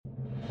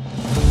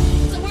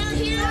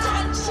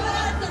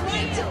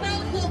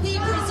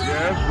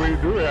we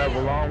do have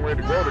a long way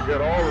to go to get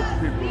all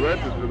of the people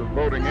registered to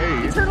voting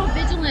age. Eternal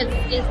vigilance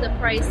is the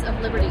price of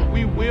liberty.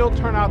 We will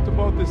turn out to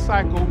vote this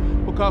cycle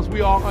because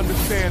we all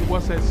understand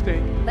what's at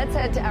stake. Let's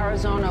head to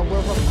Arizona, where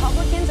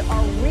Republicans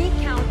are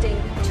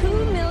recounting 2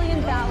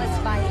 million ballots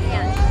by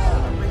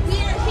hand. We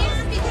are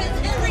here because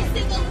every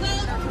single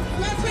vote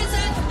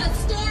represents a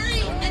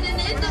story and an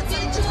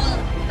individual.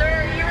 Sir,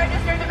 are you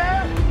registered to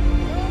vote?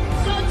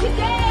 So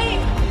today,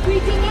 we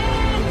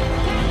demand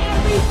that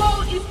every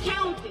vote is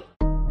counted.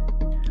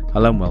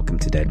 Hello and welcome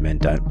to Dead Men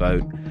Don't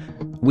Vote.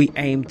 We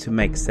aim to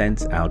make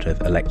sense out of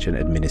election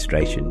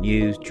administration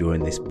news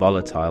during this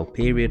volatile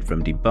period,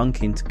 from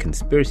debunking to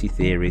conspiracy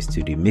theories to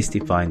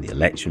demystifying the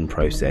election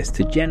process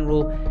to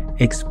general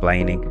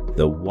explaining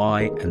the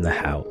why and the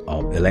how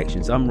of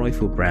elections. I'm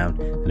Royfield Brown,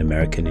 an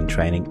American in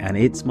training, and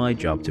it's my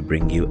job to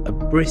bring you a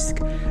brisk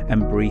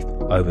and brief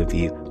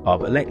overview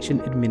of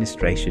election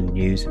administration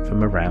news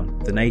from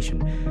around the nation.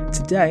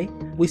 Today,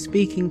 we're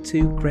speaking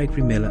to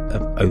Gregory Miller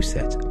of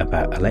OSET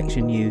about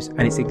election news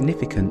and its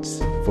significance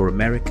for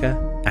America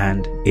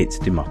and its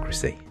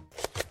democracy.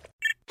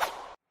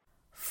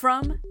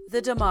 From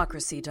the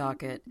Democracy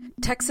Docket,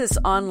 Texas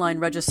online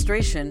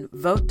registration,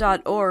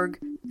 vote.org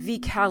v.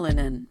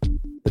 Callinan.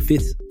 The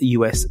Fifth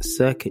U.S.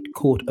 Circuit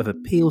Court of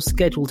Appeals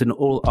scheduled an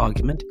oral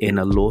argument in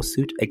a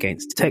lawsuit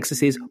against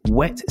Texas's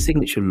wet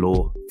signature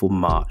law for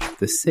March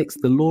the 6th.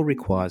 The law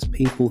requires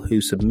people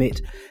who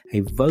submit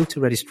a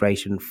voter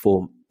registration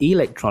form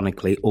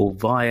electronically or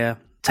via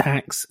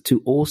tax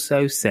to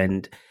also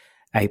send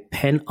a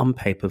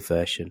pen-on-paper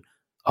version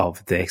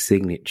of their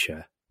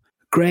signature.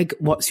 Greg,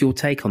 what's your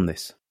take on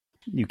this?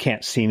 You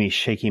can't see me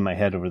shaking my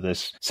head over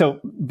this.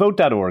 So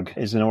vote.org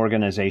is an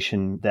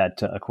organization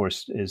that, of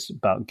course, is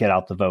about get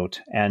out the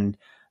vote. And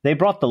they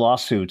brought the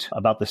lawsuit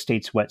about the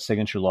state's wet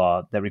signature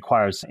law that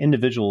requires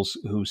individuals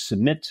who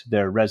submit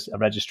their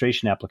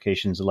registration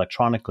applications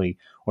electronically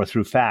or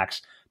through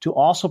fax to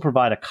also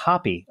provide a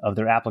copy of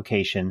their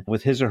application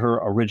with his or her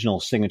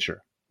original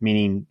signature,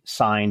 meaning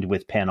signed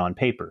with pen on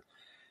paper.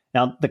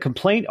 Now, the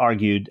complaint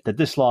argued that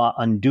this law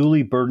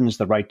unduly burdens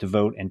the right to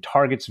vote and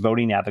targets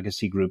voting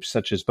advocacy groups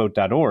such as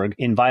Vote.org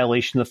in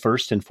violation of the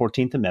First and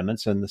 14th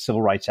Amendments and the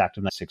Civil Rights Act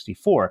of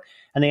 1964,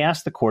 and they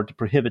asked the court to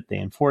prohibit the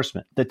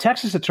enforcement. The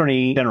Texas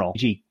Attorney General,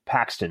 G.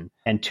 Paxton,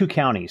 and two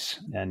counties,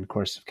 and of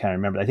course, I can't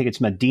remember, I think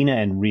it's Medina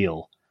and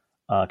Real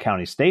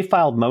counties, they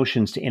filed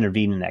motions to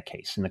intervene in that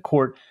case. And the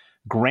court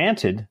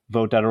granted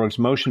Vote.org's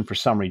motion for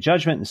summary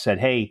judgment and said,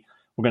 hey,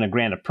 we're going to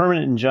grant a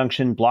permanent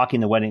injunction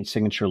blocking the wet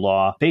signature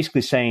law,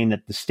 basically saying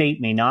that the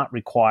state may not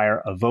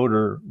require a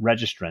voter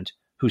registrant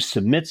who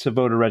submits a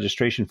voter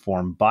registration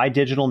form by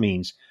digital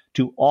means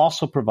to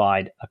also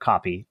provide a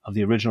copy of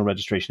the original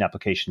registration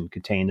application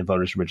containing the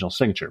voter's original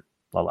signature.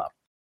 Blah, blah.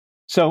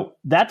 So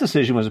that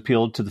decision was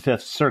appealed to the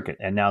Fifth Circuit,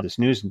 and now this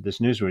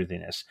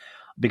newsworthiness,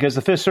 because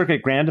the Fifth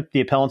Circuit granted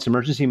the appellant's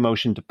emergency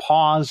motion to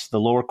pause the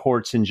lower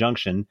court's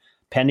injunction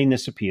pending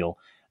this appeal,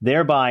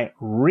 thereby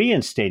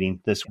reinstating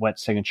this wet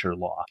signature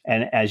law.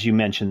 And as you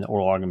mentioned, the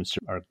oral arguments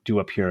are due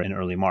up here in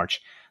early March.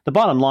 The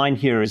bottom line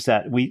here is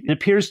that it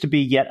appears to be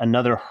yet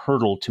another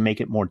hurdle to make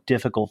it more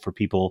difficult for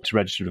people to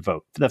register to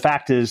vote. The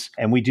fact is,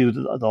 and we do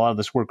a lot of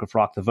this work with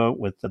Rock the Vote,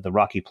 with the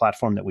Rocky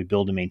platform that we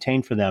build and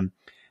maintain for them,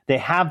 they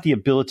have the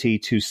ability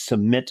to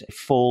submit a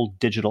full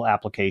digital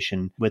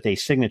application with a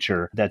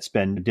signature that's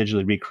been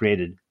digitally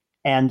recreated.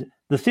 And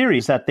the theory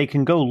is that they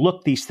can go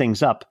look these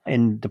things up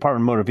in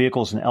Department of Motor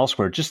Vehicles and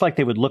elsewhere, just like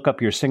they would look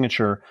up your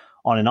signature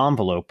on an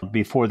envelope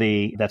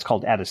that's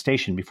called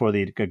attestation, before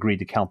they agreed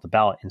to count the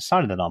ballot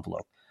inside of that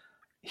envelope.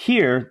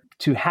 Here,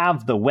 to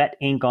have the wet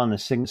ink on the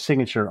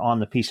signature on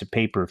the piece of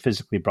paper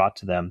physically brought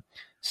to them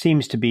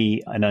seems to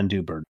be an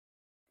undue burden.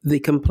 The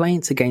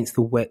complaints against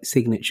the wet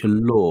signature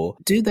law,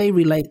 do they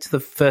relate to the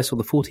First or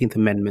the 14th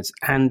Amendments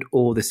and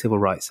or the Civil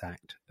Rights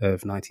Act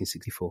of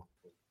 1964?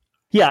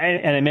 Yeah,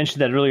 and I mentioned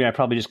that earlier. I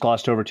probably just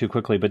glossed over too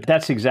quickly, but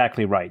that's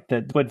exactly right.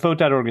 That what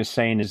Vote.org is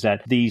saying is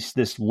that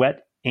this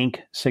wet ink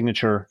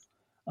signature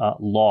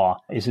law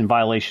is in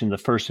violation of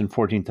the First and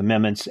 14th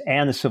Amendments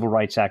and the Civil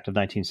Rights Act of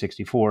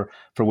 1964,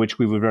 for which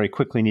we would very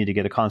quickly need to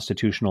get a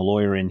constitutional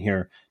lawyer in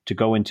here to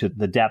go into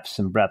the depths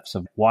and breadths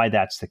of why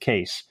that's the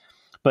case.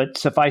 But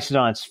suffice it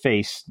on its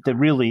face, that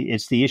really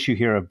it's the issue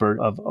here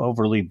of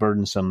overly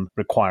burdensome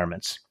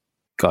requirements.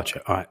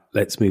 Gotcha. All right,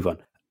 let's move on.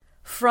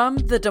 From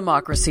the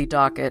Democracy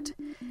Docket,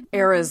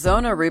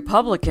 Arizona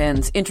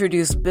Republicans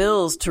introduce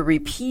bills to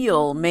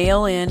repeal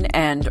mail-in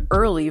and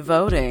early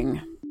voting.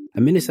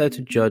 A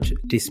Minnesota judge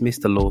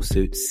dismissed a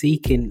lawsuit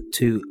seeking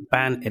to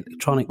ban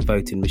electronic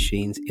voting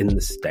machines in the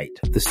state.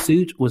 The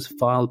suit was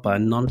filed by a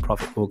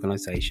nonprofit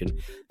organization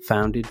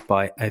founded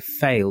by a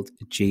failed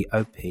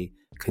GOP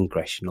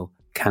congressional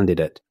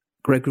candidate.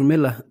 Gregory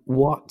Miller,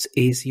 what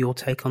is your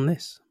take on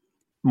this?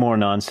 More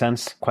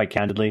nonsense, quite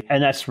candidly.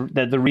 And that's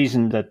the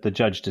reason that the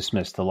judge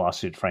dismissed the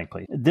lawsuit,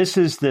 frankly. This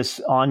is this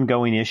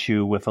ongoing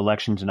issue with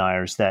election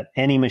deniers that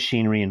any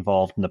machinery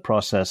involved in the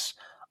process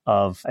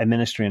of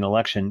administering an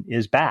election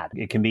is bad.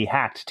 It can be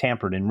hacked,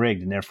 tampered, and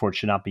rigged, and therefore it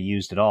should not be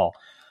used at all.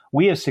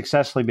 We have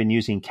successfully been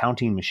using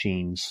counting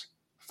machines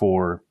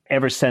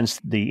ever since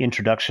the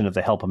introduction of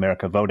the Help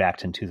America Vote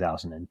Act in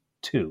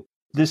 2002.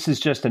 This is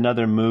just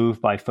another move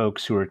by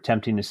folks who are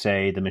attempting to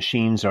say the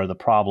machines are the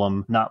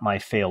problem, not my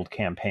failed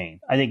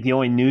campaign. I think the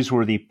only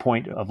newsworthy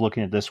point of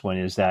looking at this one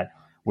is that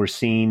we're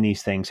seeing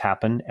these things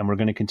happen, and we're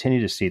going to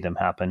continue to see them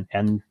happen,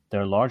 and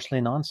they're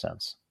largely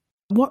nonsense.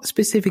 What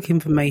specific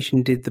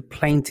information did the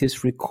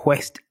plaintiffs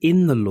request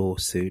in the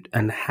lawsuit,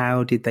 and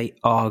how did they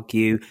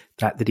argue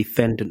that the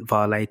defendant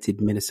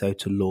violated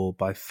Minnesota law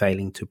by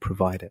failing to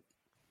provide it?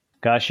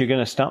 Gosh, you're going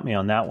to stump me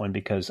on that one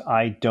because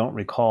I don't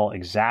recall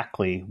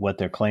exactly what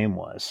their claim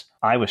was.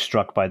 I was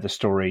struck by the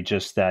story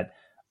just that,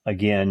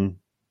 again,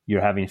 you're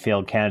having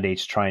failed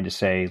candidates trying to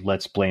say,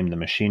 let's blame the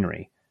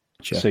machinery.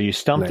 Sure. So you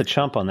stumped the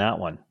chump on that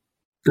one.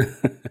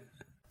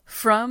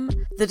 From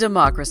the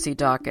Democracy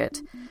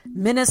Docket,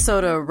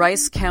 Minnesota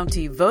Rice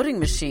County voting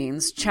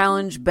machines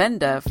challenge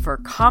Benda for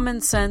Common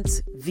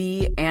Sense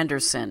v.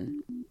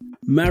 Anderson.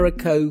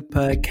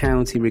 Maricopa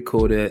County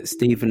Recorder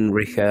Stephen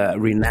Richer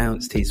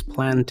renounced his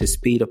plan to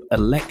speed up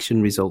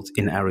election results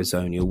in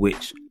Arizona,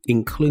 which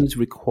includes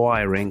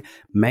requiring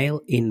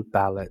mail-in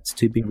ballots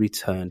to be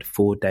returned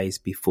 4 days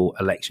before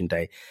Election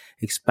Day,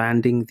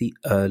 expanding the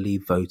early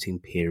voting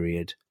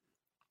period,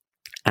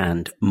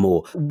 and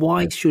more.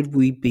 Why should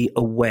we be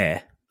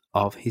aware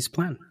of his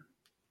plan?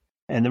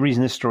 And the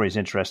reason this story is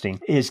interesting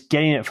is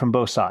getting it from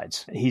both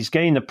sides. He's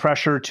getting the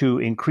pressure to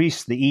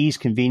increase the ease,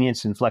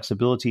 convenience, and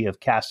flexibility of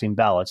casting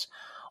ballots,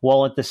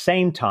 while at the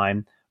same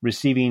time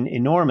receiving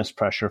enormous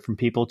pressure from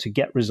people to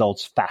get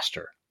results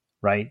faster,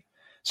 right?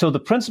 So the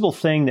principal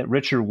thing that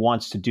Richard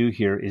wants to do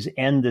here is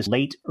end this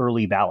late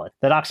early ballot.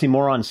 That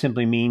oxymoron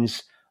simply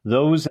means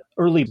those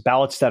early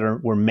ballots that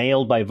were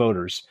mailed by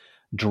voters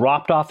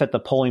dropped off at the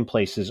polling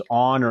places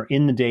on or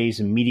in the days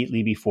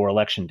immediately before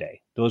Election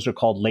Day. Those are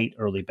called late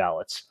early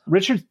ballots.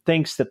 Richard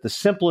thinks that the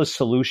simplest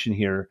solution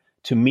here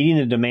to meeting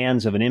the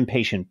demands of an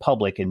impatient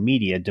public and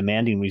media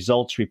demanding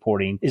results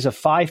reporting is a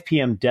 5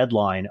 p.m.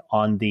 deadline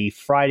on the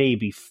Friday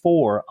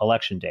before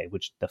Election Day,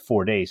 which the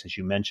 4 days, as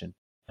you mentioned,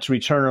 to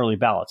return early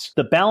ballots.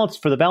 For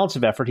the balance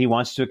of effort, he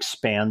wants to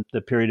expand the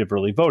period of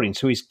early voting.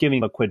 So he's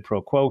giving a quid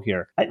pro quo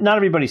here. Not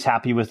everybody's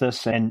happy with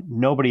this, and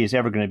nobody is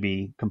ever going to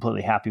be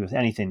completely happy with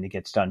anything that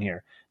gets done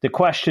here. The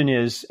question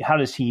is, how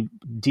does he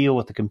deal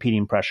with the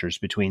competing pressures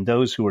between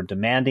those who are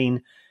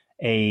demanding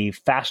a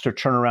faster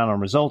turnaround on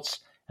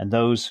results and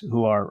those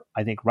who are,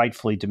 I think,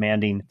 rightfully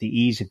demanding the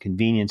ease and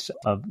convenience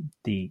of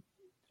the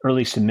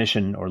early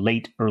submission or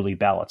late early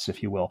ballots,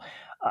 if you will.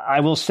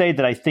 I will say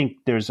that I think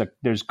there's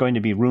going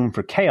to be room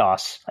for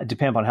chaos,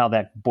 depending on how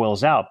that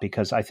boils out,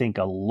 because I think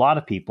a lot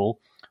of people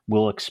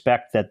will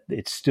expect that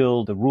it's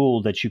still the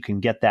rule that you can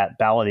get that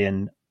ballot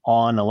in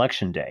on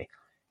Election Day.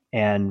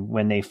 And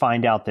when they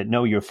find out that,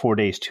 no, you're 4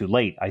 days too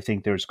late, I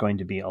think there's going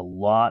to be a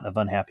lot of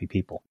unhappy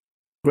people.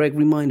 Greg,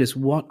 remind us,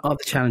 what are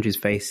the challenges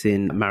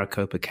facing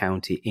Maricopa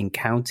County in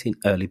counting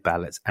early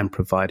ballots and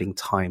providing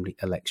timely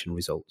election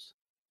results?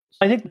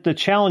 I think the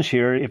challenge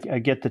here, if I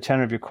get the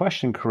tenor of your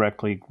question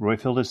correctly,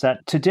 Roifield, is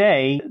that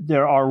today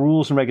there are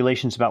rules and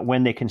regulations about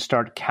when they can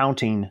start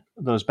counting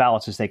those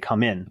ballots as they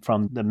come in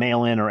from the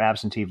mail-in or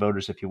absentee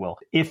voters, if you will.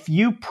 If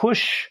you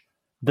push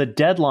the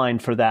deadline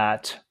for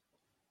that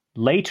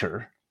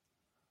later,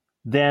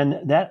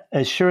 then that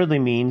assuredly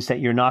means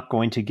that you're not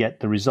going to get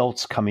the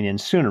results coming in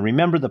sooner.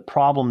 Remember the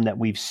problem that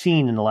we've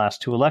seen in the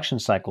last two election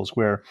cycles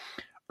where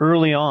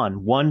early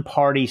on, one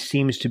party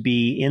seems to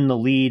be in the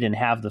lead and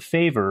have the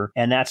favor,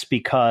 and that's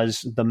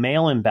because the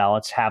mail-in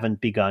ballots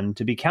haven't begun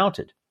to be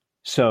counted.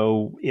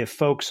 So if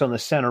folks on the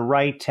center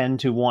right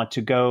tend to want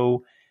to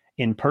go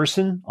in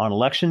person on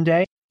Election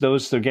Day,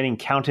 those that are getting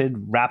counted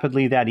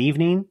rapidly that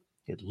evening,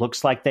 it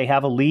looks like they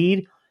have a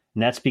lead,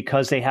 and that's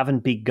because they haven't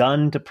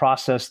begun to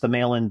process the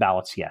mail-in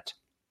ballots yet.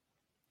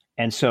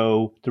 And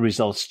so the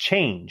results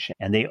change,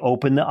 and they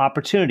open the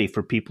opportunity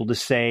for people to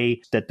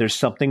say that there's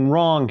something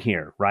wrong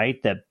here,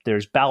 right? That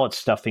there's ballot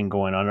stuffing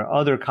going on or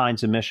other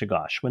kinds of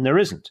mishigosh when there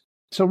isn't.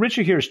 So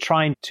Richard here is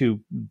trying to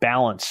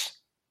balance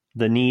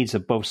the needs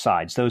of both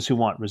sides, those who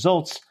want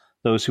results,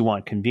 those who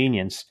want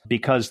convenience,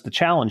 because the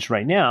challenge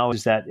right now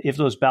is that if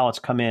those ballots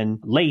come in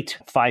late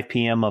 5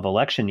 p.m. of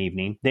election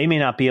evening, they may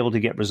not be able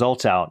to get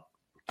results out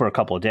for a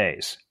couple of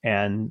days.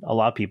 And a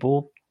lot of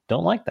people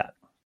don't like that.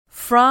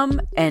 From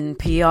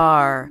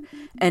NPR,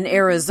 an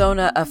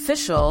Arizona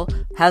official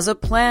has a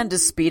plan to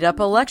speed up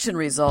election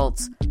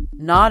results.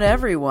 Not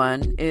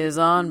everyone is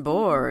on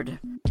board.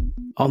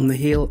 On the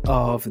heel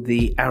of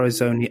the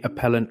Arizona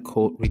Appellate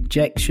Court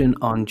rejection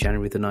on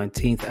January the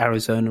 19th,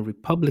 Arizona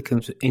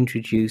Republicans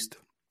introduced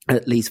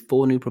at least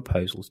 4 new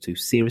proposals to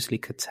seriously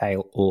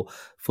curtail or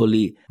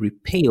fully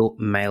repeal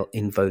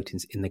mail-in voting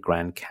in the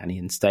Grand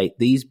Canyon state.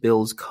 These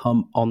bills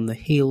come on the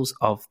heels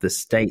of the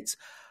state's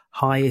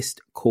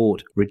highest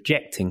court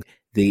rejecting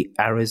the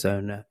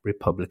Arizona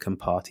Republican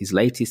Party's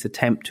latest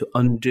attempt to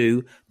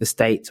undo the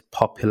state's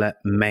popular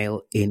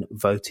mail-in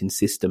voting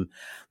system.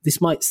 This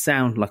might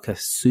sound like a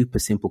super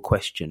simple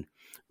question,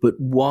 but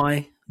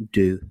why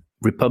do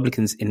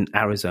Republicans in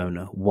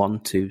Arizona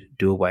want to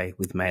do away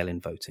with mail-in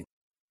voting?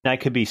 I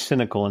could be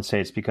cynical and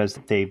say it's because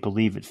they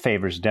believe it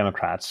favors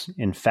Democrats.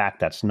 In fact,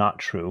 that's not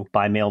true.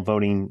 By-mail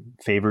voting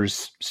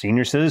favors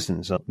senior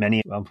citizens,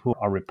 many of whom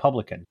are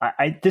Republican.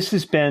 This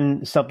has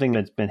been something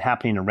that's been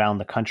happening around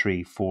the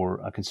country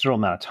for a considerable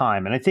amount of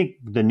time. And I think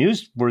the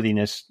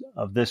newsworthiness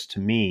of this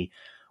to me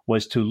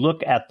was to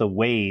look at the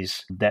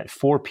ways that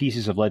 4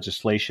 pieces of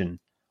legislation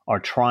are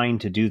trying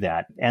to do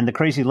that, and the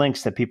crazy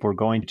lengths that people are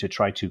going to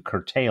try to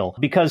curtail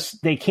because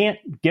they can't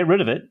get rid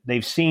of it.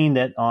 They've seen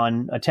that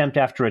on attempt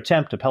after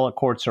attempt, appellate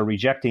courts are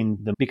rejecting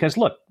them because,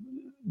 look,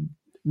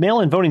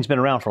 mail-in voting's been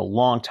around for a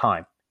long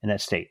time in that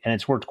state, and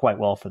it's worked quite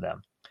well for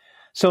them.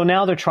 So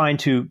now they're trying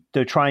to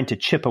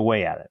chip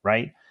away at it,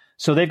 right?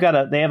 So they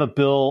have a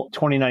bill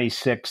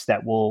 2096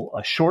 that will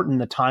shorten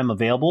the time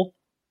available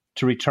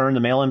to return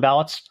the mail-in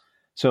ballots.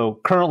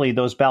 So currently,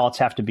 those ballots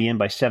have to be in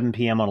by 7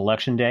 p.m. on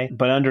Election Day.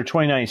 But under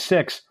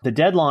 2096, the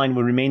deadline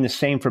would remain the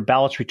same for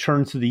ballots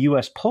returned through the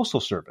U.S.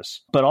 Postal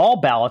Service. But all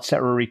ballots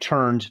that were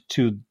returned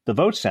to the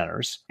vote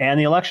centers and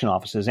the election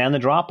offices and the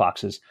drop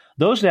boxes,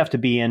 those would have to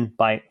be in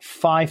by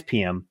 5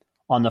 p.m.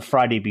 on the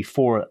Friday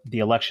before the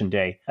Election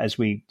Day, as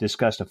we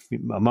discussed a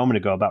moment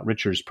ago about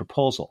Richard's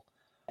proposal.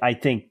 I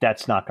think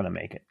that's not going to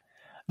make it.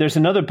 There's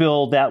another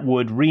bill that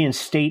would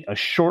reinstate a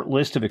short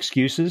list of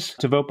excuses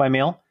to vote by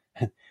mail.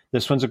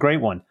 This one's a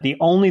great one. The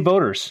only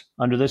voters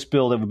under this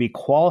bill that would be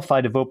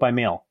qualified to vote by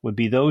mail would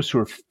be those who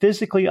are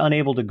physically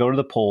unable to go to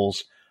the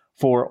polls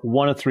for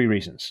one of 3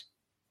 reasons: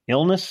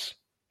 illness,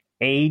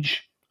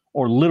 age,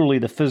 or literally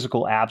the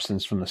physical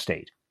absence from the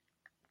state.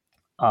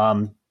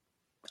 I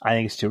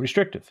think it's too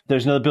restrictive.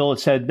 There's another bill that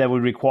said that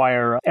would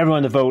require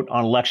everyone to vote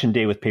on Election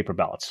Day with paper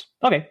ballots.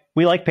 Okay,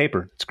 we like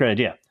paper. It's a great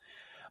idea.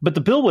 But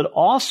the bill would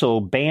also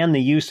ban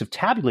the use of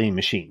tabulating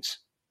machines.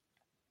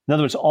 In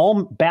other words,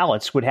 all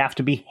ballots would have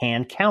to be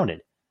hand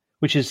counted,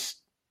 which is,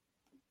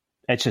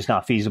 it's just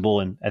not feasible,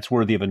 and that's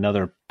worthy of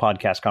another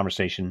podcast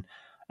conversation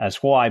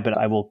as why. But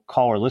I will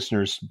call our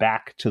listeners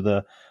back to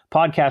the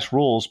podcast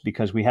rules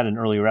because we had an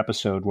earlier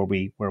episode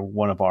where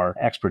one of our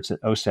experts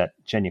at OSET,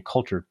 Jenya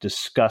Coulter,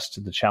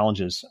 discussed the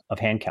challenges of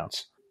hand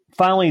counts.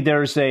 Finally,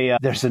 there's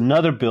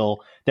another bill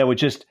that would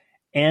just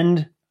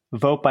end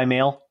vote by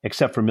mail,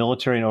 except for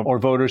military or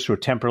voters who are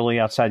temporarily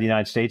outside the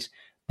United States.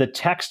 The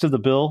text of the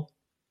bill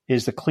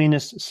is the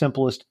cleanest,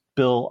 simplest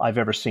bill I've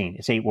ever seen.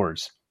 It's 8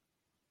 words.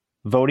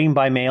 Voting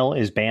by mail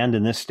is banned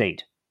in this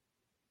state.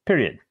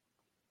 Period.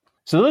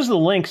 So those are the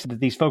links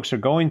that these folks are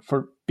going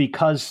for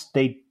because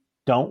they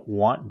don't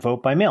want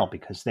vote by mail,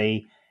 because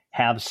they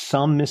have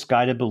some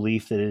misguided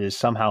belief that it is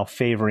somehow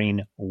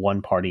favoring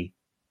one party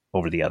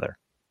over the other.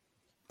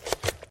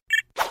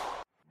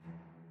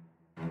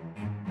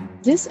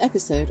 This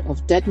episode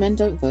of Dead Men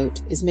Don't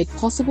Vote is made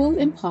possible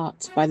in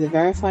part by the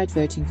Verified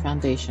Voting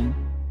Foundation.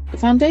 The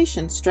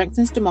Foundation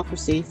strengthens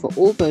democracy for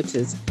all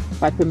voters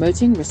by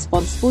promoting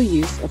responsible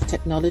use of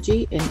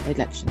technology in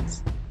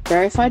elections.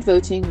 Verified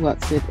Voting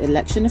works with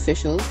election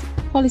officials,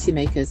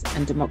 policymakers,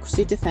 and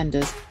democracy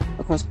defenders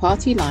across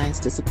party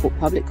lines to support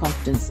public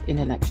confidence in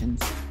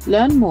elections.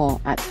 Learn more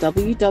at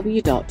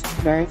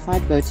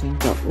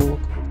www.verifiedvoting.org.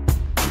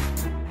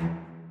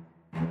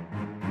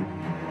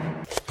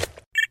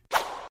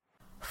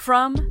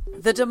 From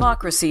the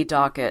Democracy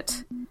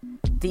Docket,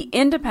 the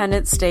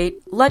Independent State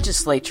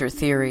Legislature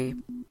Theory.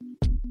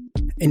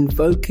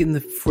 Invoking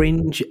the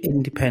fringe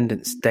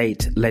independent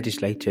state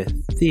legislature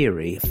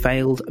theory,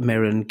 failed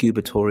Maryland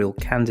gubernatorial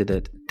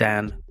candidate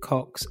Dan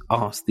Cox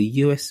asked the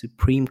U.S.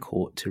 Supreme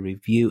Court to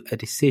review a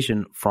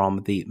decision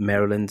from the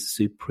Maryland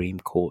Supreme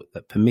Court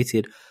that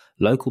permitted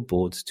local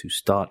boards to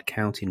start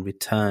counting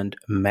returned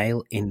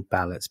mail-in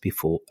ballots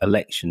before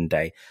Election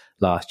Day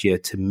last year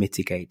to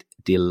mitigate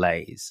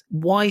delays.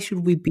 Why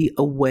should we be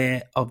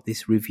aware of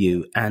this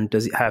review, and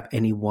does it have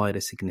any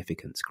wider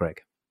significance,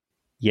 Greg?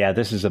 Yeah,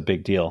 this is a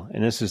big deal.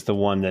 And this is the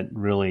one that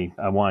really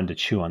I wanted to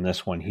chew on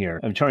this one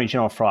here. Attorney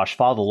General Frosch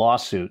filed a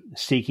lawsuit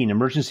seeking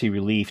emergency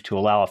relief to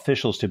allow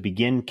officials to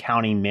begin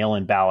counting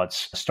mail-in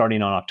ballots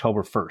starting on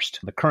October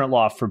 1st. The current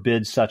law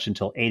forbids such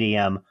until 8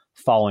 a.m.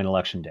 following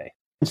Election Day.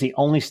 It's the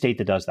only state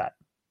that does that.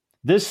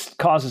 This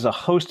causes a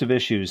host of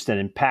issues that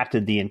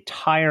impacted the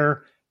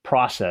entire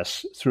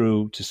process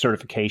through to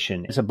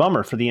certification. It's a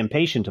bummer for the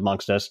impatient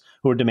amongst us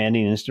who are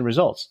demanding instant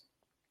results.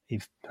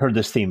 You've heard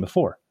this theme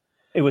before.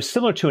 It was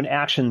similar to an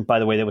action, by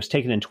the way, that was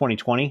taken in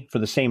 2020 for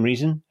the same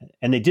reason,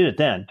 and they did it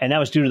then. And that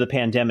was due to the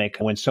pandemic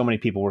when so many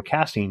people were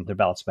casting their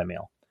ballots by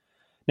mail.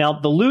 Now,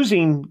 the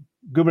losing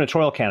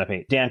gubernatorial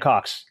candidate, Dan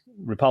Cox,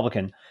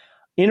 Republican,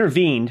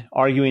 intervened,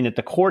 arguing that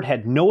the court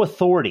had no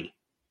authority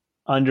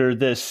under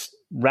this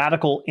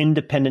radical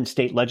independent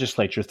state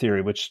legislature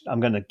theory, which I'm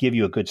going to give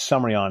you a good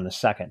summary on in a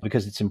second,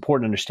 because it's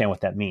important to understand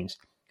what that means.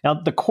 Now,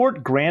 the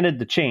court granted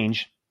the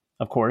change,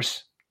 of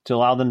course, to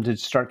allow them to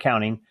start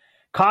counting.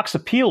 Cox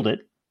appealed it.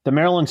 The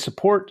Maryland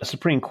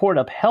Supreme Court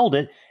upheld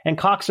it, and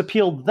Cox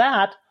appealed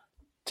that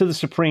to the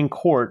Supreme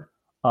Court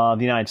of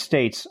the United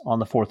States on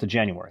the 4th of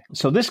January.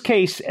 So this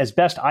case, as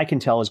best I can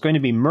tell, is going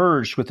to be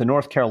merged with the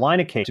North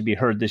Carolina case to be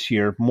heard this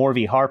year, Moore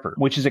v. Harper,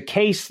 which is a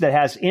case that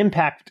has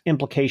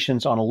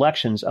implications on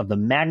elections of the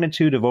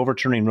magnitude of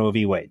overturning Roe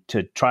v. Wade.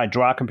 To try to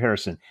draw a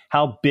comparison,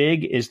 how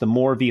big is the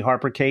Moore v.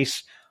 Harper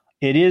case?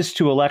 It is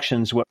to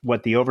elections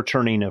what the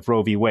overturning of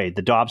Roe v. Wade,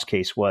 the Dobbs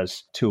case,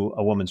 was to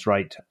a woman's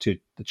right to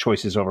the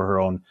choices over her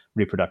own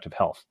reproductive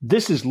health.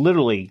 This is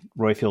literally,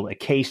 Roifield, a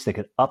case that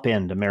could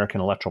upend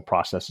American electoral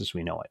process as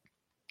we know it.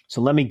 So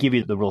let me give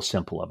you the real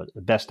simple of it,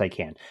 the best I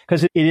can,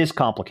 because it is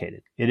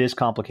complicated. It is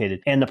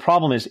complicated. And the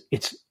problem is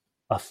it's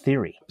a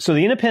theory. So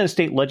the independent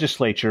state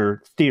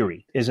legislature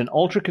theory is an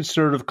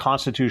ultra-conservative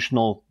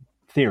constitutional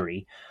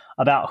theory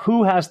about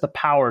who has the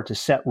power to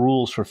set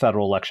rules for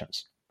federal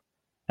elections.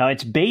 Now,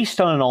 it's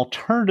based on an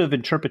alternative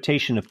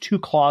interpretation of two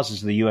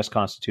clauses of the U.S.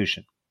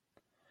 Constitution.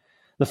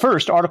 The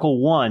first, Article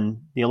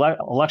 1, the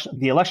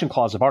election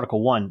clause of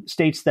Article 1,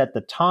 states that the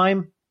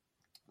times,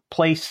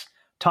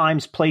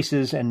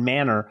 places, and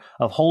manner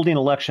of holding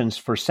elections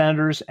for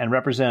senators and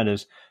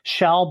representatives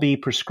shall be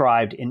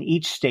prescribed in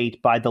each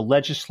state by the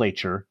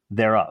legislature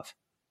thereof,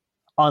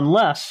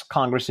 unless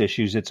Congress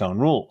issues its own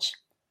rules.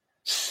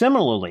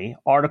 Similarly,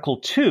 Article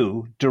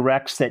 2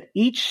 directs that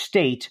each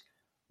state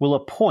will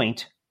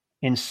appoint,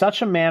 in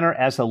such a manner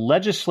as the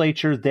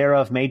legislature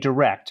thereof may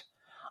direct,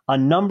 a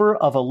number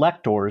of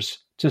electors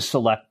to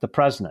select the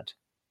president.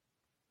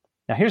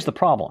 Now, here's the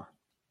problem.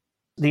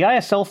 The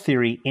ISL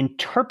theory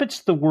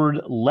interprets the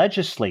word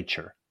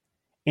legislature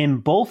in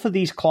both of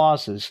these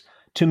clauses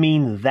to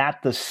mean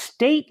that the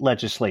state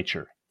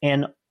legislature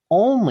and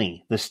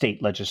only the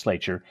state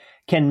legislature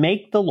can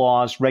make the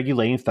laws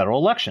regulating federal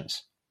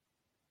elections.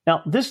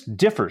 Now, this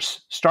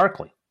differs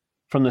starkly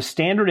from the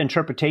standard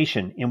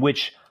interpretation in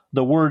which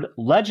the word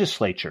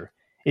legislature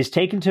is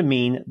taken to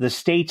mean the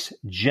state's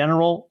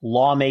general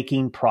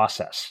lawmaking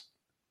process.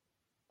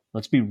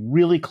 Let's be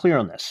really clear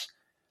on this.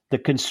 The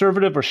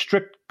conservative or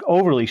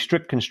overly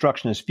strict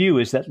constructionist view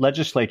is that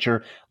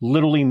legislature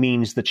literally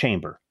means the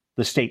chamber,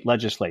 the state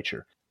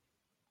legislature.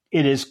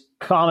 It is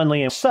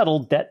commonly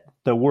settled that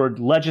the word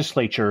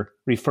legislature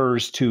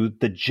refers to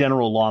the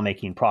general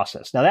lawmaking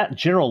process. Now, that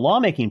general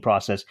lawmaking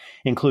process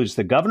includes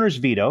the governor's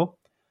veto,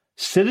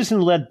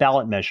 citizen-led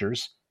ballot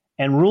measures,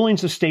 and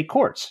rulings of state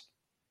courts.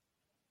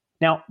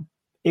 Now,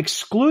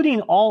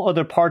 excluding all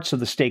other parts of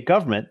the state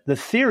government, the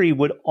theory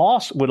would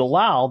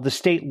allow the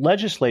state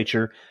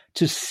legislature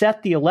to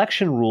set the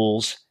election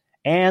rules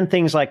and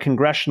things like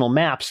congressional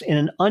maps in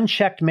an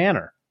unchecked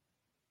manner,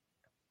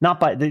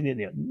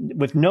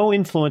 with no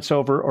influence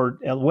over or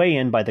weigh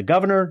in by the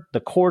governor, the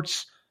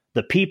courts,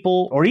 the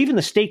people, or even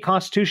the state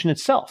constitution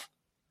itself.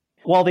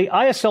 While the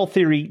ISL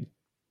theory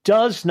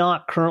does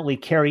not currently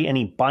carry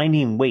any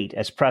binding weight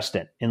as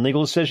precedent in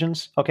legal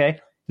decisions,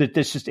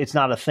 it's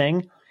not a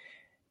thing,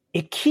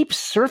 it keeps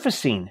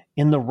surfacing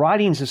in the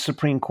writings of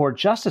Supreme Court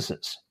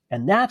justices,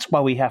 and that's why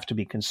we have to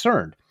be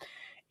concerned.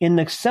 In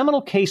the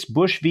seminal case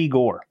Bush v.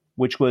 Gore,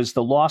 which was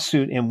the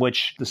lawsuit in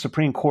which the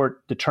Supreme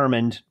Court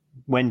determined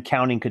when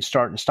counting could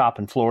start and stop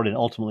in Florida and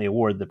ultimately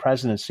awarded the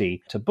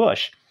presidency to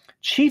Bush,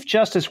 Chief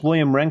Justice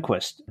William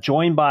Rehnquist,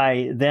 joined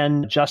by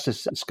then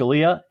Justice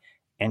Scalia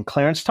and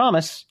Clarence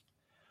Thomas,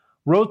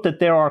 wrote that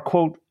there are,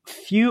 quote,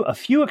 a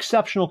few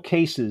exceptional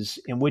cases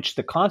in which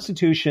the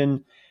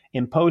Constitution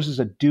imposes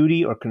a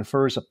duty or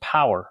confers a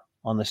power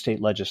on the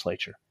state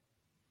legislature,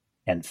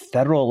 and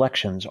federal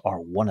elections are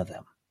one of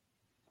them.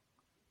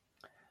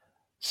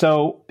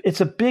 So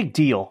it's a big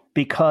deal,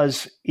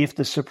 because if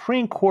the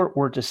Supreme Court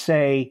were to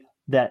say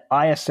that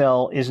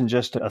ISL isn't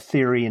just a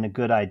theory and a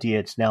good idea,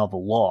 it's now the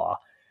law,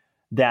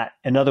 that,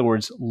 in other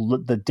words,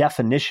 the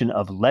definition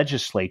of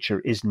legislature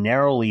is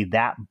narrowly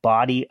that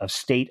body of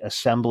state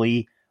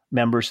assembly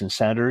members and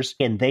senators,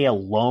 and they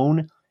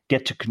alone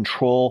get to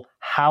control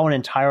how an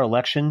entire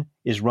election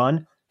is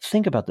run.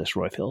 Think about this,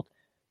 Roifield.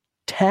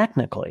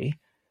 Technically,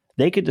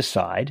 they could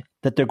decide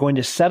that they're going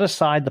to set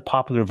aside the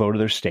popular vote of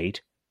their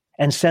state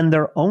and send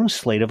their own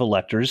slate of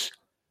electors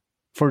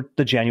for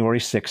the January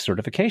 6th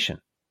certification.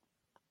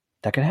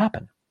 That could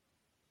happen.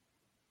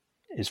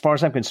 As far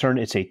as I'm concerned,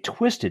 it's a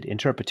twisted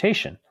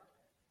interpretation.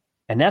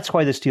 And that's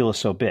why this deal is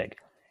so big.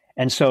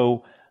 And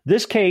so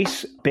this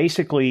case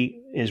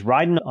basically is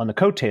riding on the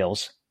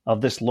coattails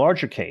of this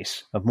larger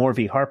case of Moore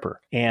v.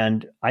 Harper.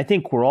 And I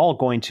think we're all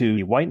going to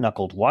be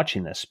white-knuckled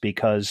watching this,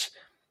 because,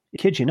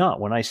 kid you not,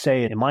 when I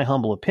say, in my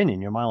humble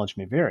opinion, your mileage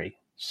may vary,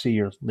 see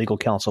your legal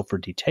counsel for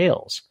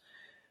details.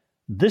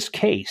 This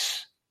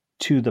case,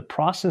 to the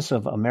process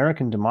of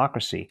American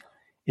democracy,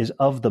 is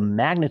of the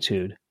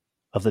magnitude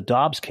of the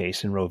Dobbs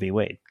case in Roe v.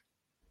 Wade.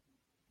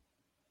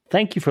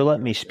 Thank you for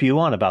letting me spew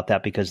on about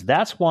that, because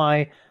that's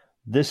why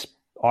this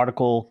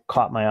article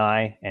caught my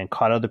eye and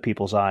caught other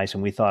people's eyes,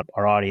 and we thought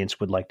our audience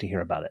would like to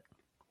hear about it.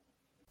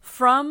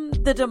 From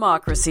the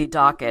Democracy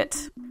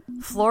Docket,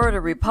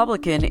 Florida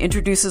Republican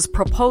introduces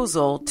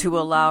proposal to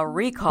allow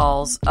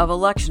recalls of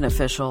election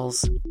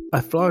officials.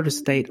 A Florida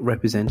state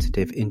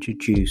representative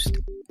introduced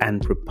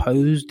and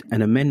proposed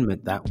an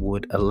amendment that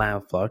would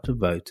allow Florida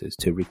voters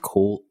to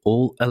recall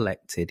all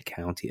elected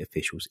county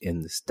officials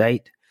in the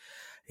state,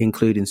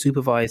 including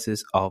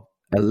supervisors of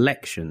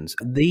elections.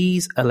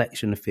 These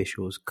election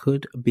officials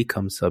could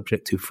become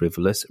subject to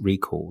frivolous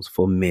recalls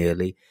for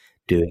merely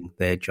doing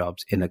their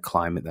jobs in a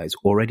climate that is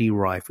already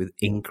rife with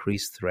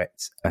increased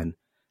threats and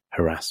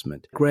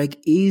harassment. Greg,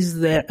 is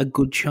there a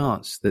good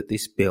chance that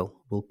this bill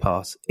will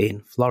pass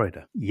in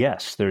Florida?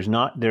 Yes, there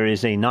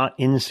is a not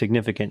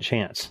insignificant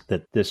chance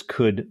that this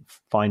could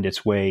find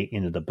its way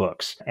into the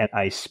books. And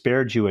I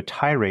spared you a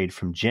tirade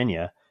from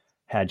Jenya.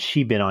 Had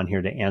she been on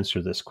here to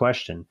answer this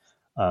question,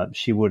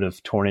 she would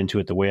have torn into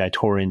it the way I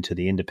tore into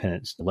the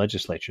independent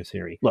legislature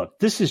theory. Look,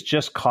 this is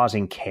just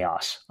causing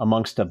chaos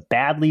amongst a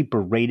badly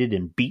berated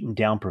and beaten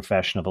down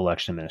profession of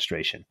election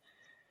administration.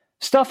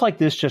 Stuff like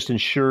this just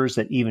ensures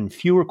that even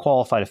fewer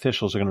qualified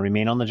officials are going to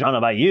remain on the job. I don't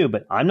know about you,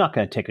 but I'm not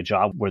going to take a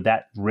job where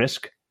that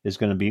risk is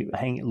going to be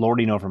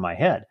lording over my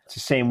head. It's the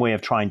same way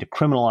of trying to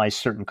criminalize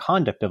certain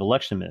conduct of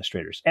election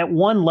administrators. At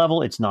one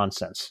level, it's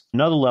nonsense.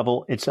 Another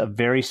level, it's a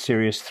very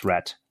serious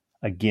threat,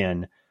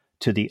 again,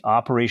 to the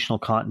operational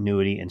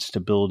continuity and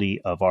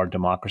stability of our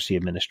democracy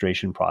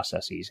administration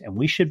processes. And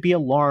we should be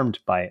alarmed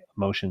by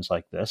motions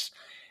like this,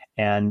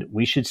 and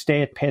we should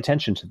pay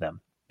attention to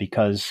them,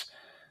 because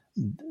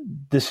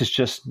this is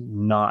just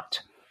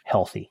not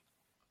healthy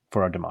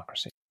for our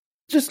democracy.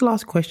 Just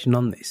last question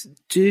on this.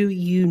 Do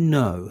you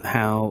know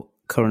how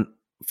current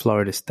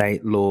Florida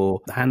state law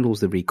handles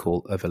the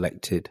recall of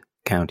elected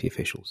county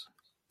officials?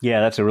 Yeah,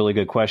 that's a really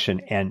good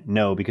question. And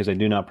no, because I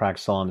do not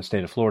practice law in the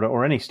state of Florida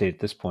or any state at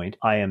this point.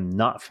 I am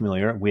not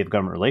familiar. We have a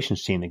government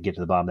relations team that get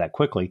to the bottom of that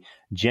quickly.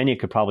 Jenya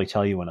could probably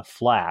tell you in a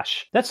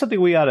flash. That's something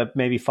we ought to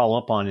maybe follow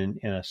up on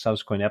in a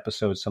subsequent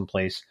episode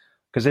someplace,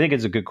 because I think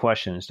it's a good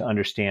question, is to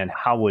understand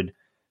how would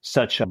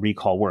such a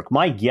recall work.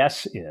 My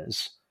guess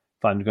is,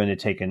 if I'm going to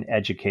take an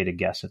educated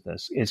guess at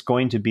this, it's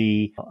going to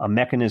be a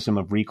mechanism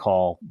of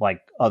recall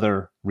like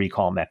other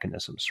recall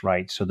mechanisms,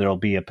 right? So there'll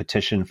be a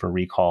petition for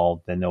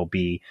recall, then there'll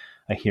be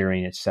a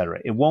hearing, et cetera.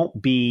 It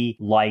won't be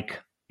like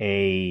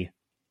a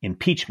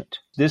impeachment.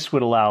 This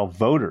would allow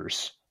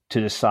voters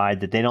to decide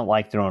that they don't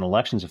like their own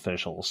elections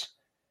officials,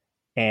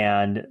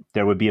 and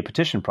there would be a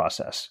petition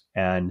process.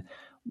 And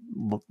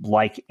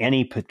like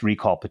any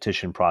recall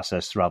petition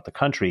process throughout the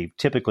country,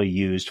 typically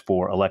used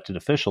for elected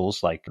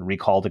officials, like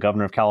recall the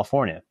governor of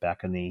California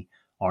back in the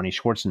Arnie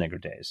Schwarzenegger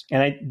days.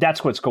 And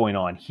that's what's going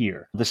on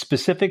here. The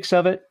specifics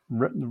of it,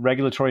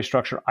 regulatory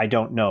structure, I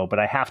don't know, but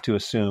I have to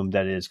assume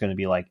that it is going to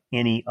be like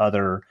any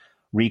other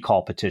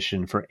recall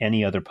petition for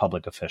any other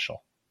public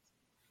official.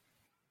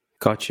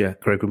 Gotcha.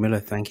 Gregory Miller,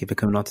 thank you for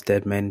coming on to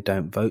Dead Men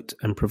Don't Vote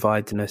and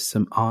providing us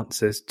some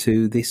answers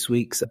to this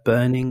week's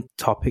burning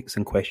topics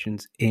and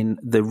questions in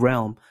the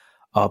realm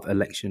of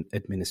election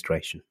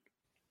administration.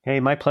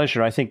 Hey, my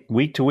pleasure. I think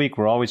week to week,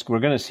 we're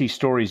going to see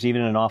stories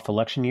even in an off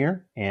election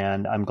year.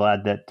 And I'm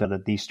glad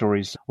that these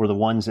stories were the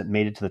ones that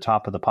made it to the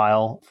top of the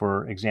pile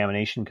for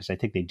examination, because I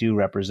think they do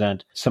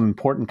represent some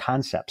important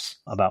concepts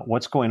about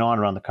what's going on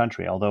around the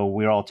country. Although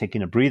we're all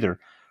taking a breather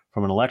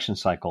from an election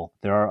cycle,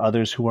 there are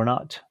others who are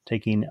not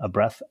taking a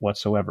breath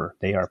whatsoever.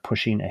 They are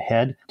pushing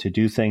ahead to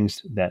do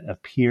things that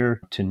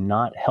appear to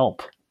not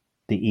help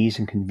the ease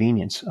and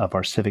convenience of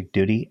our civic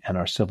duty and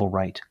our civil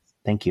right.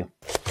 Thank you.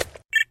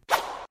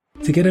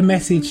 To get a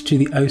message to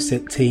the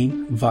OSET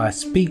team via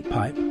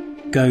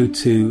SpeakPipe, go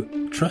to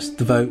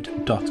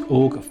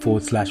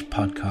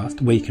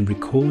trustthevote.org/podcast, where you can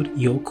record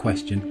your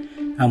question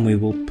and we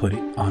will put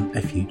it on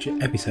a future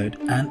episode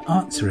and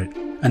answer it.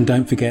 And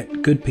don't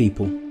forget, good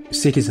people,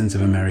 citizens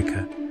of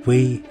America,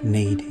 we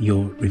need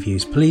your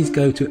reviews. Please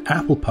go to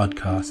Apple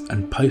Podcasts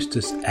and post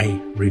us a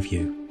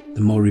review.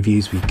 The more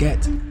reviews we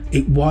get,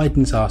 it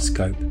widens our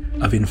scope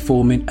of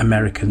informing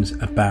Americans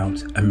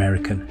about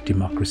American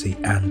democracy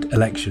and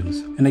elections.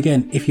 And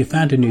again, if you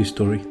found a news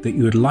story that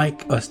you would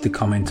like us to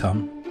comment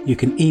on, you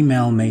can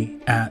email me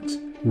at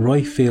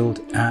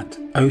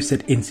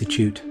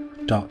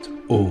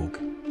royfield@osetinstitute.org.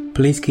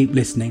 Please keep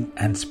listening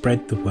and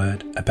spread the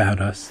word about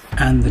us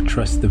and the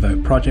Trust the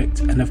Vote project,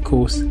 and of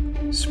course,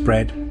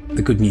 spread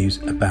the good news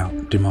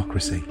about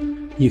democracy.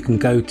 You can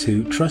go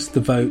to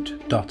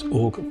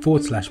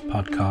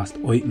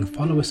trustthevote.org/podcast, or you can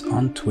follow us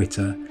on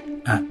Twitter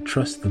at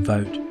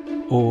trustthevote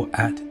or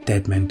at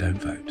Dead Men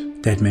Don't Vote.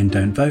 Dead Men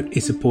Don't Vote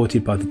is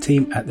supported by the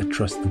team at the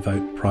Trust the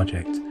Vote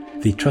project.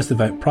 The Trust the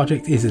Vote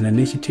project is an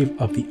initiative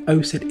of the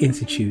OSET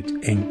Institute,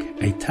 Inc.,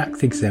 a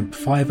tax-exempt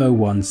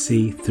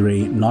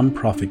 501c3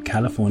 non-profit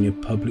California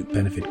public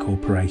benefit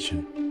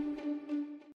corporation.